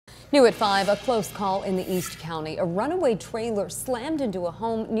New at 5, a close call in the East County. A runaway trailer slammed into a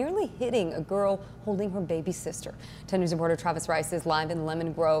home, nearly hitting a girl holding her baby sister. 10 News reporter Travis Rice is live in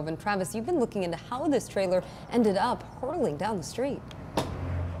Lemon Grove. And Travis, you've been looking into how this trailer ended up hurtling down the street.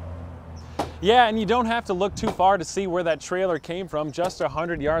 Yeah, and you don't have to look too far to see where that trailer came from. Just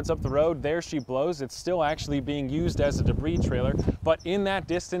 100 yards up the road, there she blows. It's still actually being used as a debris trailer, but in that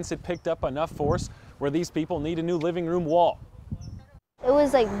distance, it picked up enough force where these people need a new living room wall. It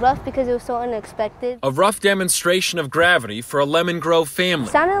was rough because it was so unexpected. A rough demonstration of gravity for a Lemon Grove family.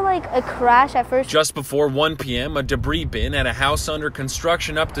 It sounded like a crash at first. Just before 1 p.m., a debris bin at a house under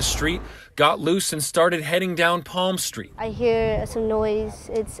construction up the street got loose and started heading down Palm Street. I hear some noise.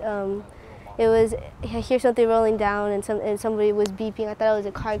 I hear something rolling down and somebody was beeping. I thought it was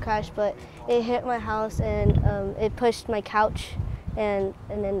a car crash, but it hit my house and it pushed my couch. And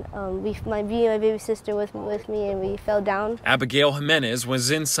then me and my baby sister with me, and we fell down. Abigail Jimenez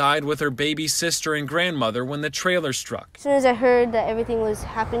was inside with her baby sister and grandmother when the trailer struck. As soon as I heard that everything was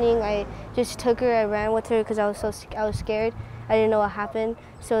happening, I just took her. I ran with her because I was scared. I didn't know what happened.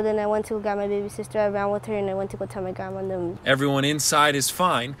 So then I went to go grab my baby sister. I ran with her, and I went to go tell my grandma and them. Everyone inside is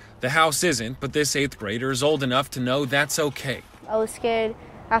fine. The house isn't, but this 8th grader is old enough to know that's okay. I was scared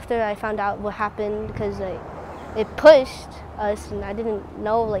after I found out what happened because it pushed us, and I didn't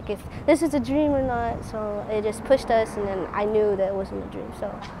know if this is a dream or not. So it just pushed us, and then I knew that it wasn't a dream. So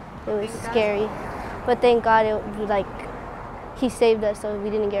it was scary, but thank God he saved us, so we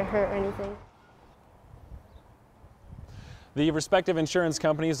didn't get hurt or anything. The respective insurance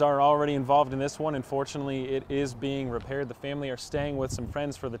companies are already involved in this one. Unfortunately, it is being repaired. The family are staying with some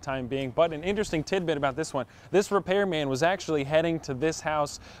friends for the time being. But an interesting tidbit about this one, this repairman was actually heading to this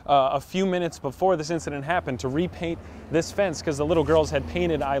house a few minutes before this incident happened to repaint this fence because the little girls had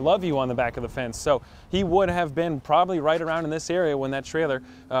painted "I love you" on the back of the fence. So he would have been probably right around in this area when that trailer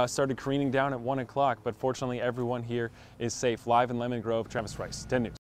started careening down at 1 o'clock. But fortunately, everyone here is safe. Live in Lemon Grove, Travis Rice, 10 News.